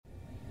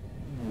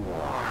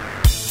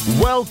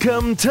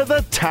Welcome to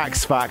The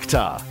Tax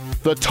Factor,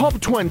 the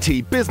top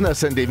 20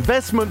 business and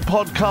investment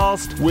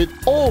podcast with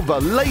all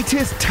the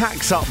latest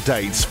tax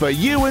updates for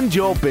you and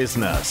your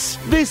business.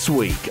 This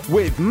week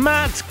with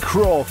Matt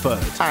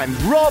Crawford and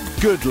Rob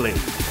Goodley.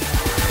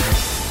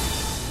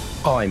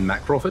 I'm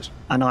Matt Crawford.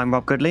 And I'm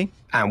Rob Goodley.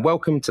 And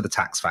welcome to The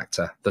Tax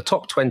Factor, the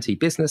top 20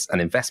 business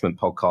and investment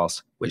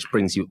podcast, which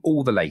brings you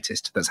all the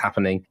latest that's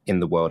happening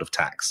in the world of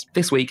tax.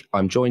 This week,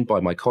 I'm joined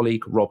by my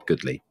colleague, Rob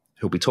Goodley,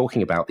 who'll be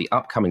talking about the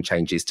upcoming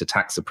changes to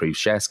tax-approved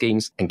share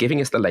schemes and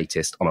giving us the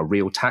latest on a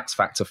real tax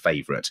factor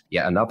favourite,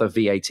 yet another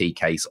VAT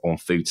case on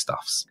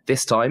foodstuffs.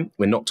 This time,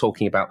 we're not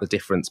talking about the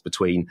difference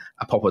between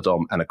a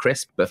poppadom and a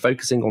crisp, but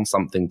focusing on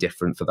something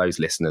different for those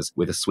listeners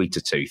with a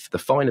sweeter tooth, the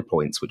finer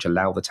points which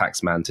allow the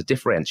taxman to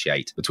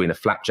differentiate between a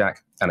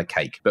flapjack and a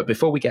cake. But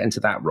before we get into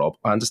that, Rob,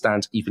 I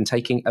understand you've been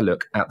taking a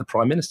look at the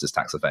Prime Minister's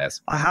tax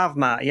affairs. I have,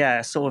 Matt,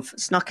 yeah. Sort of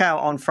snuck out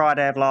on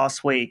Friday of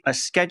last week. A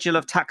schedule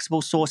of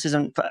taxable sources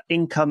and for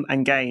income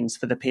and gains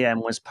for the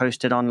PM was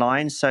posted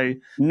online. So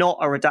not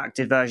a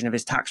redacted version of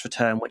his tax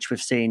return, which we've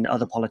seen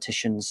other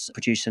politicians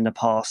produce in the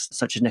past,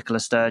 such as Nicola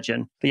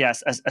Sturgeon. But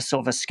yes, a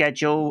sort of a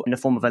schedule in the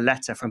form of a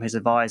letter from his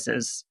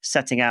advisors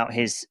setting out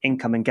his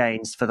income and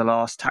gains for the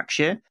last tax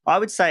year. I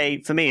would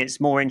say, for me, it's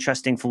more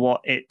interesting for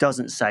what it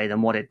doesn't say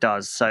than what it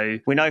does. So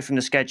we know from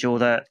the schedule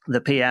that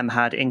the PM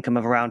had income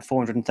of around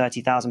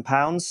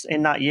 £430,000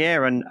 in that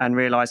year and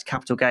realised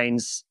capital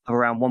gains of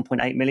around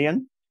 1.8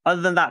 million.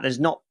 Other than that, there's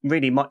not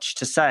really much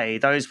to say.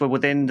 Those were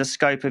within the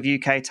scope of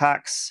UK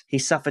tax. He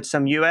suffered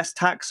some US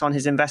tax on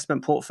his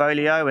investment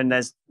portfolio, and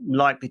there's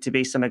likely to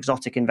be some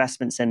exotic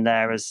investments in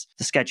there, as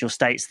the schedule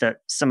states that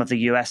some of the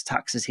US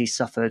taxes he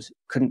suffered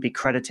couldn't be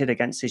credited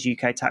against his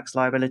UK tax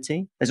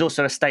liability. There's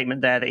also a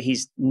statement there that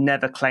he's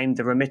never claimed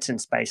the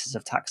remittance basis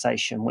of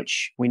taxation,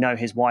 which we know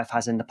his wife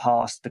has in the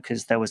past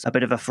because there was a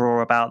bit of a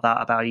furore about that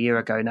about a year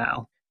ago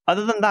now.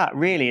 Other than that,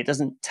 really, it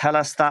doesn't tell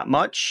us that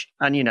much.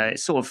 And, it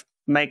sort of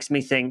makes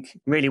me think,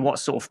 really, what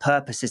sort of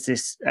purpose is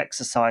this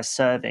exercise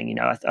serving?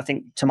 I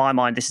think, to my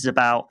mind, this is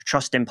about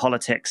trust in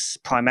politics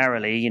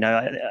primarily.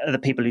 The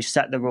people who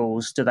set the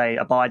rules, do they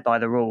abide by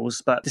the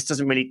rules? But this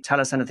doesn't really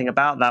tell us anything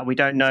about that. We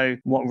don't know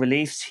what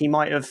reliefs he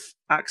might have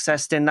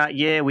accessed in that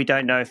year. We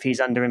don't know if he's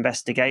under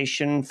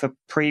investigation for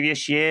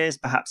previous years.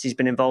 Perhaps he's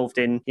been involved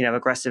in,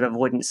 aggressive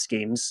avoidance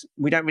schemes.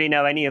 We don't really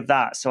know any of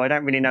that. So I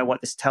don't really know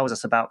what this tells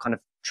us about kind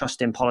of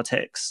trust in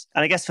politics.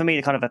 And I guess for me,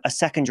 the kind of a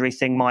secondary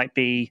thing might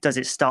be, does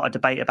it start a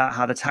debate about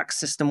how the tax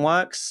system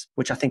works,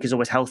 which I think is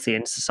always healthy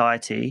in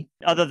society?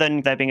 Other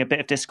than there being a bit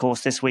of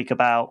discourse this week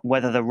about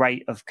whether the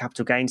rate of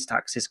capital gains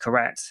tax is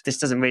correct, this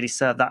doesn't really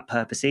serve that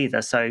purpose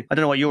either. So I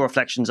don't know what your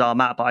reflections are,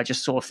 Matt, but I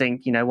just sort of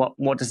think,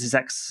 what does this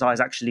exercise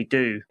actually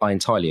do? I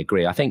entirely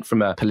agree. I think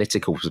from a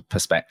political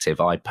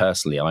perspective,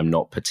 I'm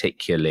not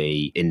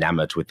particularly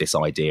enamoured with this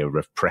idea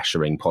of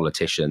pressuring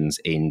politicians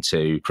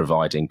into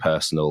providing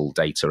personal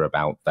data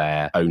about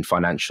their own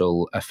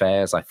financial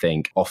affairs. I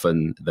think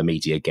often the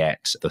media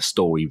get the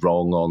story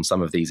wrong on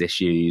some of these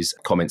issues.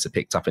 Comments are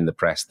picked up in the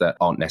press that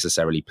aren't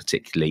necessarily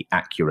particularly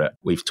accurate.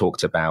 We've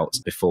talked about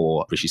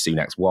before Rishi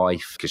Sunak's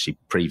wife, because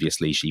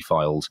she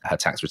filed her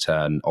tax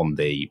return on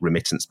the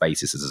remittance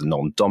basis as a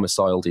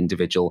non-domiciled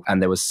individual.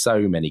 And there were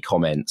so many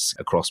comments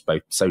across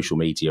both social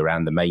media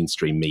and the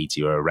mainstream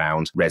media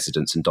around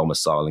residence and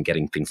domicile and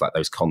getting things like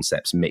those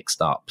concepts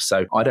mixed up.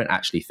 So I don't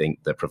actually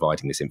think that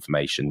providing this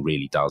information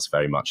really does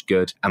very much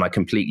good. And I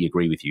completely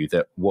agree with you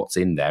that what's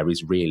in there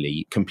is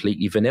really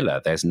completely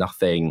vanilla. There's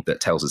nothing that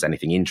tells us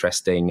anything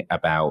interesting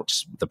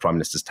about the Prime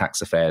Minister's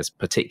tax affairs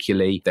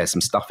particularly. There's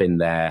some stuff in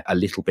there, a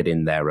little bit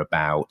in there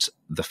about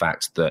the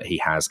fact that he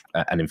has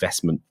an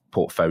investment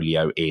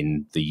portfolio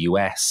in the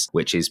US,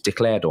 which is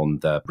declared on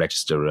the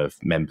Register of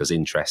Members'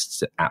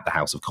 Interests at the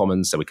House of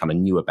Commons. So we kind of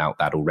knew about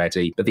that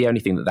already. But the only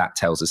thing that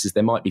tells us is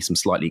there might be some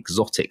slightly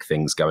exotic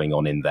things going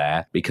on in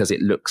there, because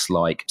it looks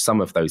like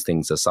some of those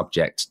things are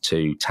subject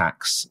to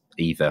tax,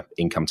 either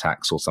income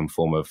tax or some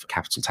form of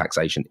capital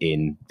taxation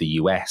in the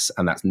US,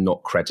 and that's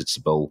not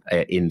creditable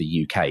in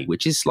the UK,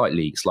 which is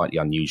slightly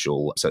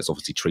unusual. So it's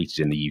obviously treated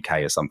in the UK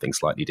as something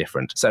slightly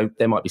different. So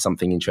there might be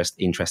something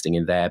interesting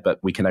in there, but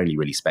we can only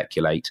really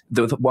speculate.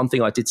 The one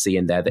thing I did see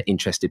in there that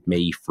interested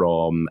me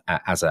from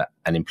as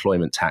an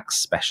employment tax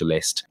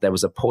specialist, there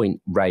was a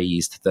point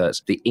raised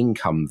that the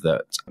income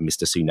that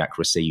Mr. Sunak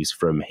receives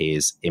from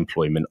his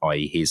employment,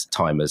 i.e. his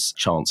time as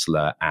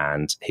Chancellor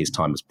and his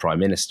time as Prime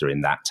Minister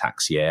in that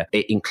tax year,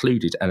 it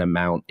included an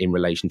amount in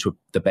relation to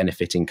the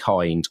benefit in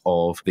kind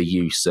of the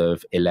use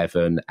of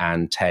 11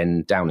 and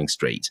 10 Downing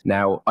Street.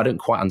 Now, I don't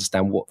quite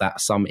understand what that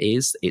sum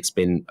is. It's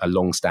been a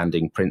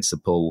long-standing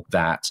principle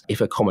that if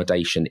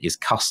accommodation is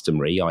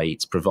customary, i.e.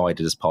 it's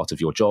provided as part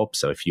of your job,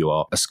 so if you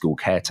are a school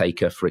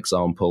caretaker, for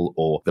example,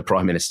 or the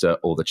Prime Minister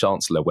or the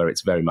Chancellor, where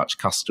it's very much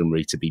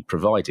customary to be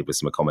provided with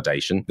some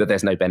accommodation, that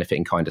there's no benefit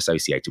in kind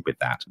associated with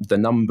that. The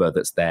number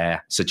that's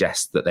there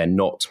suggests that they're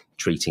not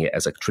treating it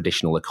as a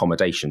traditional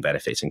accommodation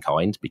benefit. in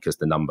kind, because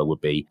the number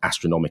would be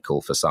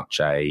astronomical for such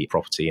a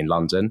property in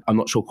London. I'm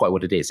not sure quite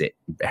what it is. It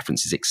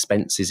references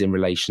expenses in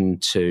relation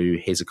to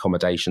his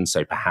accommodation.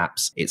 So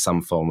perhaps it's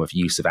some form of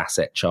use of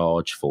asset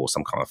charge for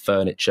some kind of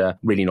furniture.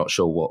 Really not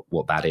sure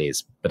what that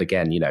is. But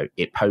again,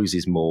 it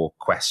poses more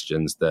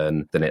questions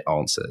than it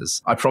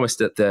answers. I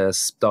promised at the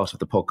start of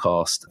the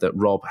podcast that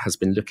Rob has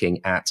been looking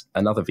at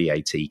another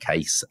VAT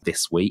case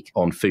this week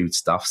on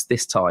foodstuffs.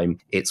 This time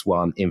it's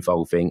one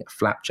involving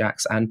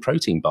flapjacks and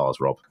protein bars,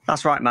 Rob.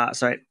 That's right, Matt.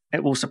 So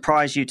it will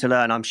surprise you to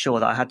learn, I'm sure,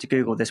 that I had to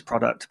Google this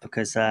product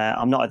because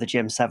I'm not at the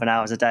gym 7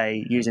 hours a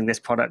day using this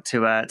product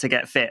to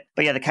get fit.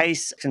 But yeah, the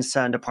case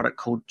concerned a product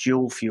called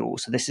dual fuel.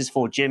 So this is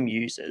for gym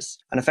users.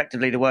 And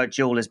effectively, the word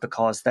dual is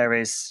because there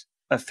is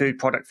a food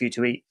product for you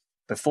to eat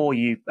before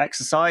you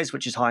exercise,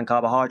 which is high in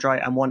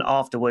carbohydrate, and one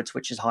afterwards,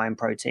 which is high in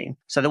protein.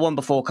 So the one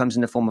before comes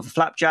in the form of a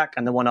flapjack,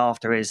 and the one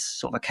after is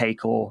sort of a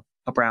cake or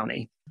a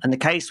brownie. And the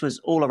case was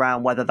all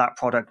around whether that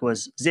product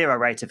was zero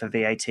rated for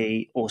VAT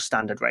or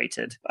standard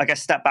rated. I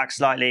guess step back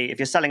slightly. If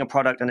you're selling a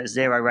product and it's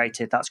zero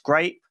rated, that's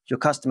great. Your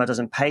customer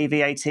doesn't pay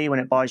VAT when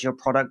it buys your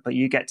product, but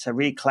you get to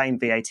reclaim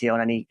VAT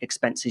on any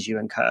expenses you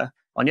incur.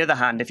 On the other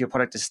hand, if your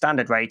product is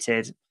standard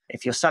rated,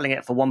 if you're selling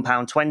it for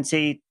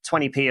 £1.20,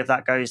 20p of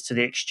that goes to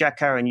the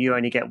exchequer and you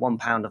only get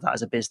 £1 of that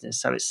as a business.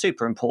 So it's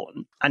super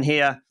important. And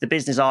here, the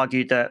business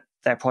argued that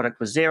their product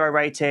was zero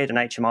rated and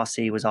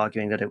HMRC was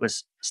arguing that it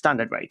was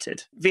standard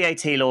rated.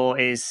 VAT law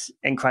is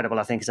incredible,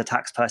 I think, as a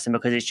tax person,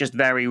 because it's just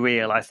very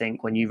real, I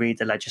think, when you read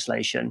the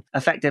legislation.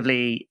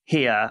 Effectively,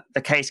 here,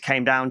 the case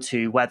came down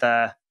to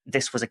whether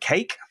this was a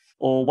cake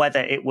or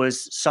whether it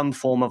was some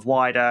form of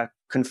wider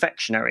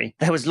confectionery.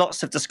 There was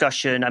lots of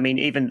discussion. I mean,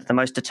 even the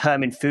most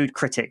determined food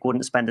critic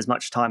wouldn't spend as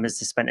much time as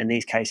is spent in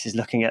these cases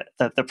looking at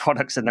the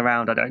products in the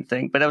round, I don't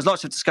think. But there was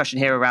lots of discussion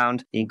here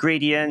around the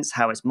ingredients,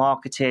 how it's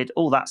marketed,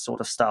 all that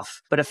sort of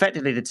stuff. But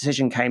effectively, the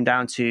decision came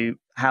down to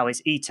how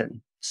it's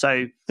eaten.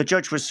 So the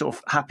judge was sort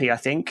of happy, I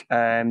think,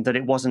 that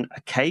it wasn't a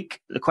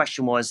cake. The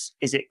question was,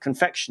 is it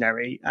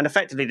confectionery? And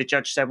effectively, the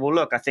judge said, well,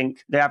 look, I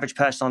think the average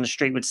person on the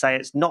street would say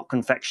it's not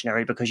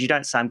confectionery because you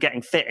don't say I'm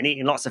getting fit and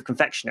eating lots of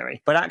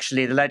confectionery. But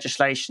actually, the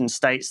legislation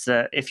states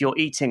that if you're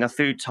eating a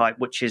food type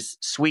which is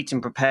sweet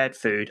and prepared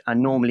food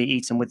and normally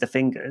eaten with the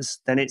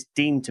fingers, then it's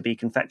deemed to be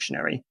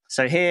confectionery.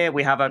 So here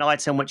we have an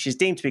item which is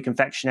deemed to be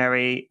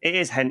confectionery. It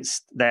is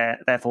hence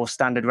therefore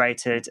standard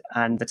rated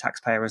and the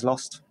taxpayer is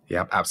lost.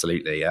 Yeah,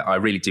 absolutely. I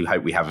really do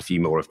hope we have a few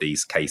more of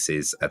these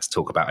cases to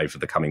talk about over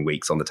the coming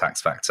weeks on the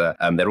tax factor.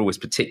 They're always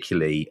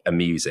particularly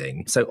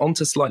amusing. So on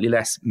to slightly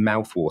less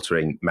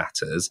mouth-watering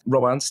matters.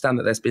 Rob, I understand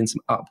that there's been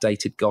some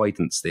updated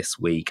guidance this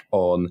week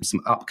on some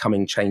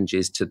upcoming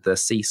changes to the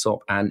CSOP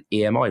and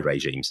EMI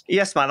regimes.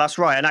 Yes, Matt, that's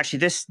right. And actually,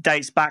 this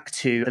dates back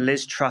to the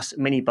Liz Truss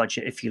mini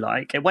budget, if you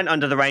like. It went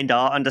under the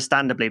radar,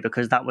 understandably,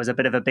 because that was a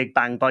bit of a big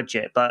bang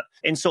budget. But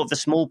in sort of the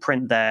small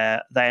print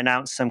there, they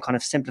announced some kind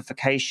of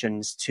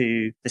simplifications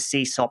to the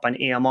CSOP and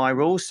EMI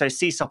rules. So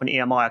CSOP and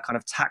EMI are kind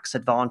of tax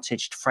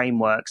advantaged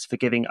frameworks for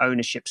giving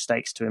ownership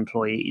stakes to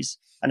employees.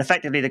 And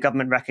effectively, the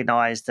government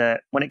recognised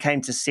that when it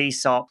came to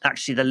CSOP,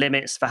 actually the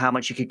limits for how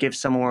much you could give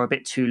someone were a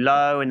bit too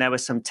low. And there were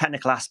some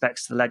technical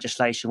aspects to the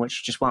legislation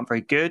which just weren't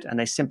very good. And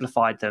they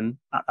simplified them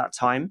at that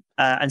time.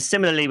 And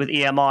similarly with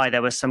EMI,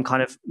 there were some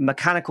kind of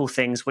mechanical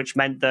things which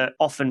meant that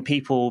often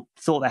people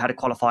thought they had a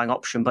qualifying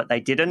option, but they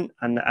didn't.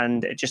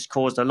 And it just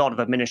caused a lot of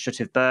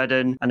administrative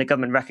burden. And the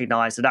government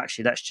recognised that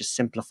actually let's just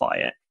simplify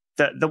it.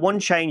 The one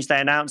change they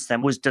announced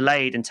then was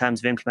delayed in terms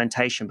of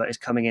implementation, but is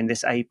coming in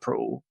this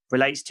April,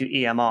 relates to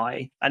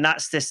EMI. And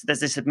there's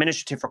this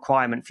administrative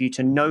requirement for you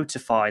to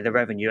notify the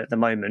revenue at the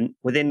moment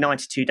within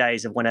 92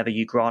 days of whenever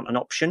you grant an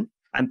option.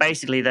 And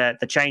basically the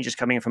changes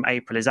coming in from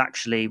April is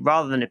actually,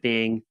 rather than it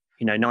being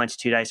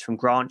 92 days from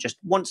grant, just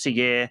once a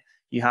year,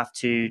 you have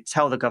to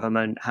tell the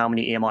government how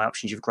many EMI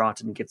options you've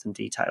granted and give them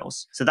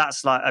details. So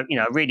that's like a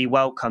really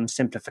welcome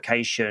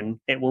simplification.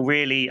 It will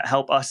really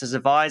help us as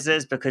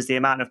advisors because the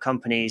amount of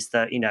companies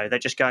that, they're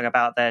just going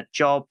about their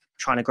job,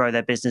 trying to grow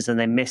their business and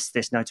they miss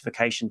this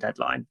notification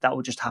deadline. That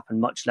will just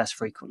happen much less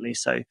frequently.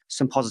 So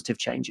some positive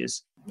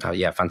changes. Oh,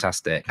 yeah,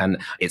 fantastic.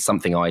 And it's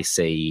something I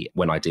see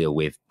when I deal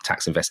with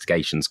tax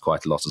investigations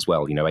quite a lot as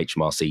well.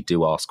 HMRC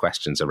do ask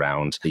questions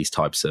around these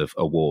types of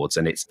awards,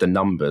 and the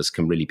numbers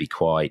can really be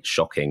quite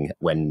shocking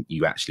when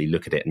you actually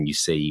look at it and you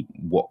see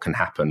what can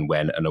happen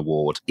when an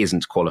award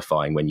isn't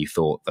qualifying when you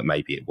thought that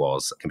maybe it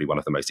was. It can be one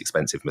of the most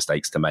expensive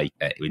mistakes to make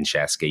in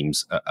share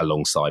schemes,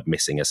 alongside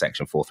missing a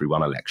Section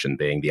 431 election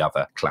being the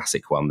other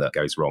classic one that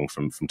goes wrong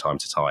from time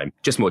to time.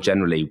 Just more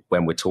generally,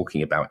 when we're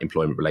talking about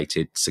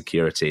employment-related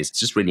securities, it's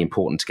just really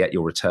important to get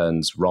your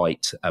returns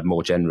right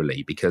more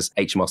generally, because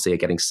HMRC are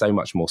getting so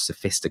much more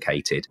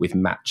sophisticated with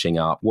matching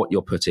up what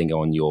you're putting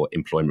on your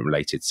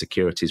employment-related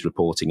securities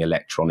reporting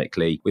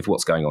electronically with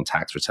what's going on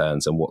tax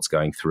returns and what's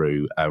going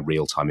through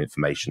real-time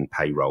information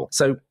payroll.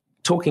 So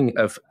talking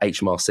of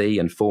HMRC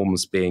and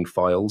forms being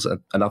filed,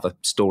 another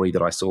story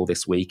that I saw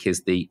this week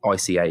is the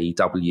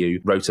ICAEW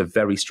wrote a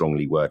very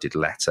strongly worded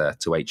letter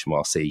to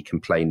HMRC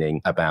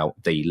complaining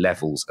about the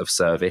levels of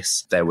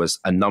service. There was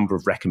a number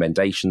of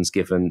recommendations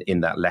given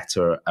in that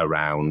letter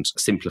around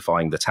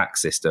simplifying the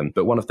tax system,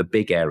 but one of the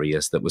big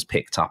areas that was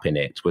picked up in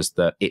it was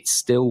that it's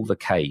still the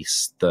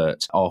case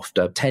that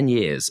after 10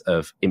 years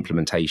of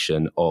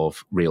implementation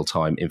of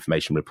real-time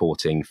information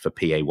reporting for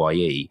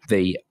PAYE,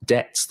 the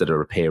debts that are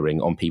appearing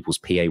on people's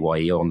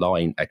PAYE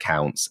online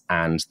accounts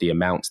and the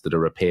amounts that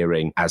are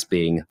appearing as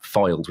being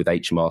filed with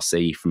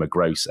HMRC from a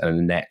gross and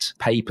a net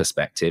pay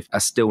perspective are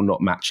still not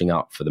matching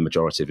up for the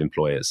majority of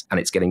employers. And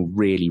it's getting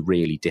really,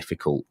 really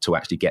difficult to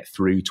actually get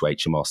through to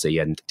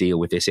HMRC and deal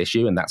with this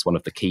issue. And that's one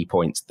of the key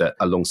points that,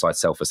 alongside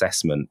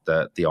self-assessment,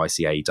 that the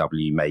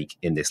ICAEW make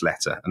in this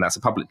letter. And that's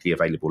a publicly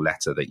available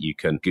letter that you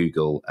can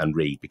Google and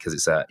read, because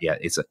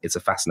it's a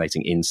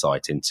fascinating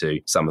insight into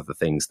some of the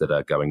things that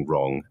are going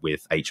wrong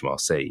with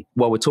HMRC.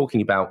 While we're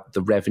talking about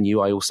the revenue,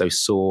 I also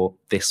saw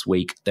this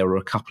week there were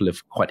a couple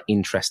of quite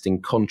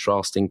interesting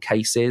contrasting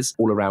cases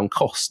all around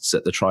costs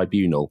at the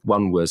tribunal.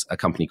 One was a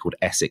company called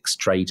Essex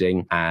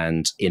Trading,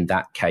 and in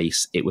that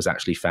case it was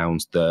actually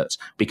found that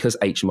because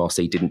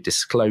HMRC didn't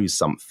disclose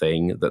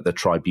something that the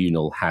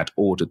tribunal had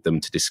ordered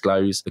them to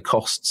disclose, the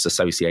costs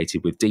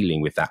associated with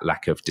dealing with that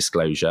lack of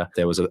disclosure,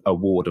 there was an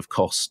award of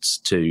costs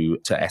to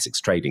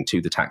Essex Trading,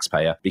 to the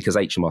taxpayer, because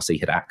HMRC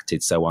had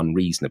acted so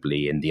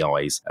unreasonably in the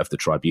eyes of the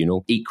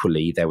tribunal.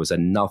 Equally, there was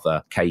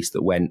another case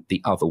that went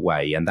the other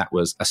way, and that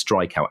was a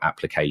strikeout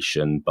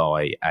application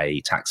by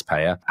a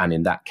taxpayer. And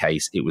in that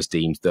case, it was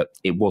deemed that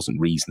it wasn't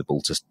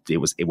reasonable they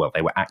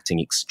were acting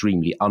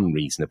extremely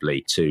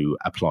unreasonably to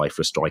apply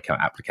for a strikeout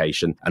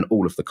application, and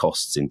all of the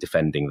costs in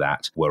defending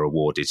that were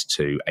awarded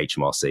to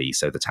HMRC.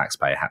 So the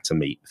taxpayer had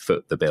to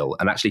foot the bill.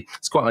 And actually,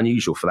 it's quite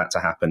unusual for that to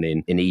happen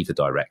in either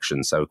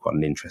direction. So quite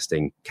an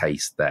interesting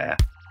case there.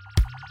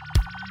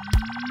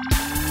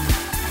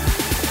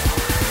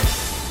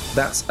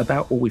 That's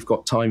about all we've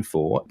got time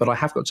for, but I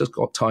have just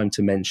got time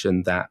to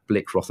mention that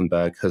Blick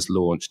Rothenberg has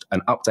launched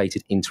an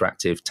updated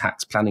interactive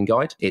tax planning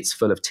guide. It's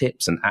full of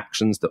tips and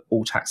actions that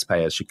all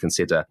taxpayers should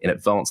consider in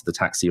advance of the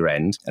tax year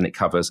end, and it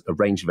covers a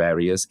range of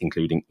areas,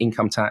 including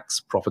income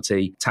tax,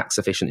 property,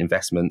 tax-efficient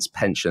investments,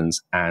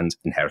 pensions, and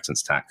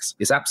inheritance tax.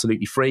 It's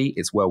absolutely free.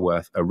 It's well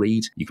worth a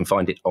read. You can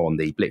find it on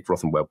the Blick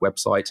Rothenberg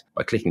website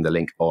by clicking the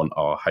link on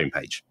our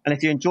homepage. And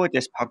if you enjoyed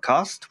this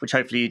podcast, which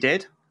hopefully you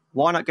did,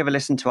 why not give a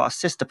listen to our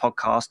sister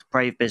podcast,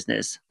 Brave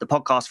Business, the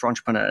podcast for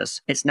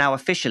entrepreneurs? It's now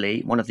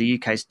officially one of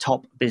the UK's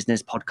top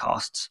business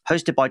podcasts.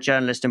 Hosted by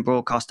journalist and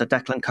broadcaster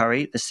Declan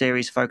Curry, the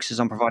series focuses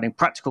on providing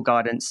practical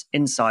guidance,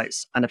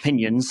 insights, and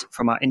opinions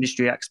from our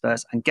industry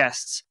experts and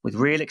guests with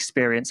real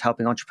experience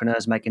helping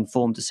entrepreneurs make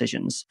informed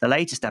decisions. The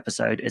latest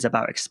episode is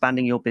about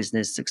expanding your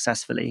business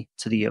successfully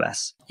to the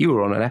US. You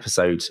were on an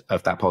episode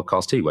of that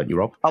podcast too, weren't you,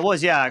 Rob? I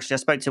was, yeah. Actually, I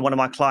spoke to one of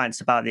my clients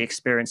about the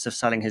experience of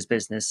selling his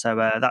business. So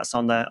that's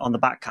on the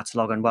back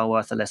catalogue and well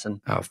worth a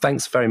listen.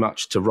 Thanks very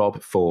much to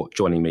Rob for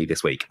joining me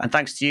this week. And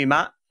thanks to you,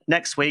 Matt.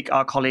 Next week,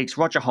 our colleagues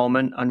Roger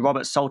Holman and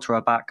Robert Salter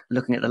are back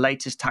looking at the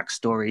latest tax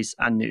stories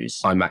and news.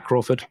 I'm Matt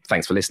Crawford.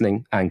 Thanks for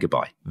listening and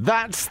goodbye.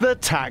 That's The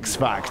Tax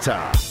Factor.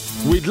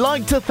 We'd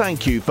like to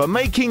thank you for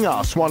making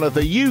us one of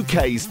the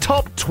UK's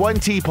top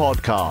 20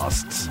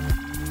 podcasts.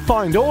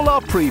 Find all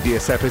our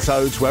previous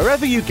episodes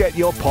wherever you get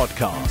your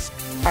podcast.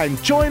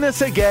 And join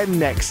us again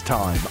next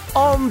time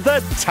on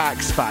The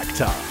Tax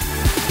Factor.